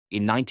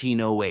In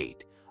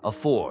 1908, a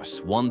force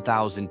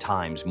 1,000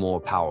 times more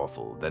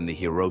powerful than the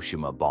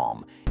Hiroshima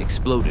bomb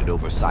exploded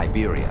over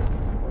Siberia.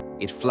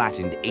 It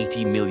flattened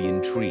 80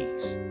 million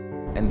trees.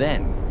 And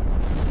then,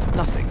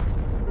 nothing.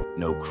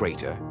 No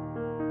crater,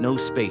 no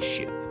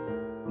spaceship,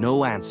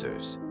 no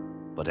answers.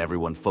 But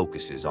everyone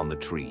focuses on the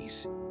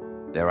trees.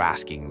 They're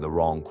asking the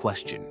wrong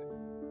question.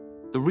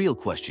 The real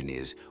question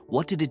is,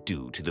 what did it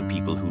do to the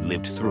people who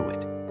lived through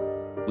it?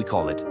 We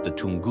call it the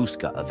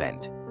Tunguska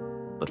Event.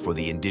 But for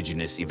the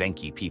indigenous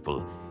Evenki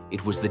people,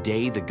 it was the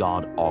day the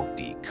god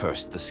Ogdi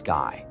cursed the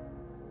sky.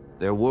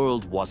 Their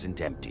world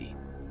wasn't empty.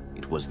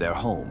 It was their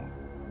home.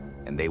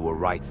 And they were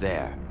right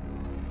there.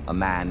 A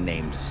man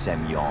named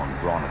Semyon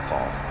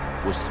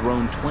Bronikov was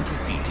thrown 20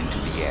 feet into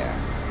the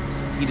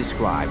air. He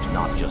described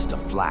not just a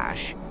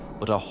flash,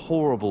 but a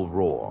horrible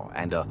roar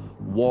and a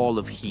wall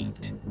of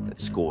heat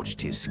that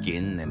scorched his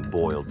skin and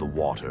boiled the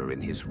water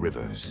in his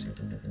rivers.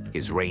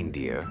 His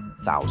reindeer,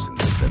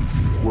 thousands of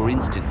them, were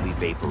instantly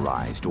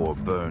vaporized or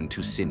burned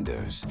to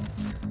cinders.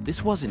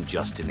 This wasn't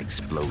just an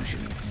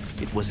explosion.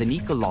 It was an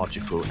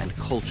ecological and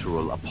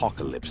cultural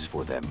apocalypse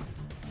for them.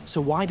 So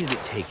why did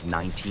it take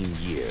 19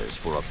 years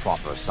for a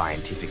proper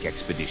scientific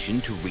expedition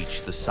to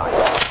reach the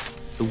site?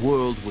 The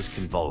world was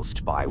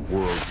convulsed by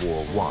World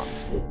War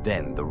I,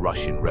 then the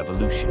Russian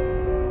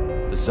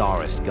Revolution. The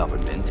Tsarist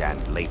government,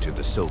 and later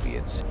the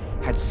Soviets,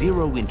 had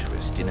zero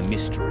interest in a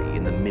mystery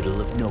in the middle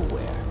of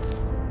nowhere.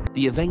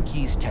 The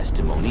Evenki's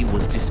testimony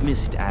was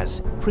dismissed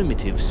as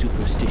primitive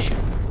superstition.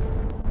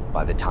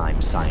 By the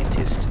time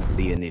scientist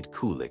Leonid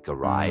Kulik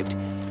arrived,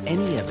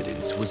 any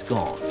evidence was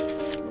gone.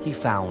 He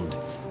found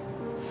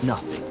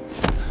nothing.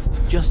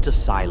 Just a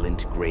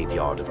silent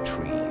graveyard of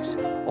trees,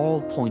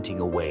 all pointing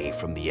away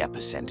from the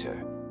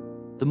epicenter.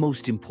 The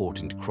most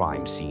important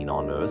crime scene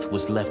on Earth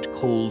was left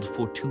cold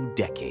for 2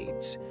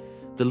 decades.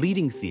 The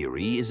leading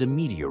theory is a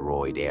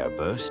meteoroid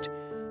airburst,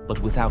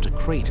 but without a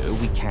crater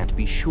we can't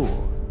be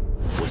sure.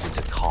 Was it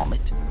a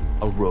comet?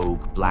 A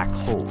rogue black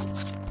hole?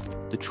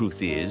 The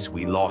truth is,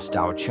 we lost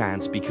our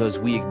chance because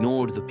we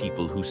ignored the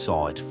people who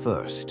saw it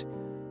first.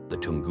 The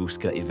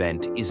Tunguska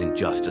Event isn't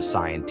just a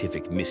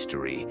scientific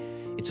mystery.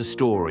 It's a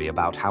story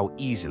about how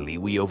easily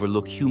we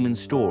overlook human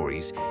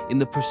stories in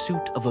the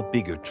pursuit of a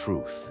bigger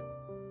truth.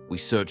 We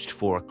searched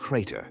for a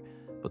crater,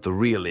 but the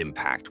real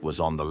impact was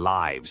on the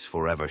lives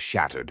forever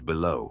shattered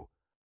below.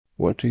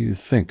 What do you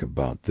think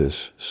about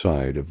this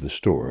side of the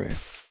story?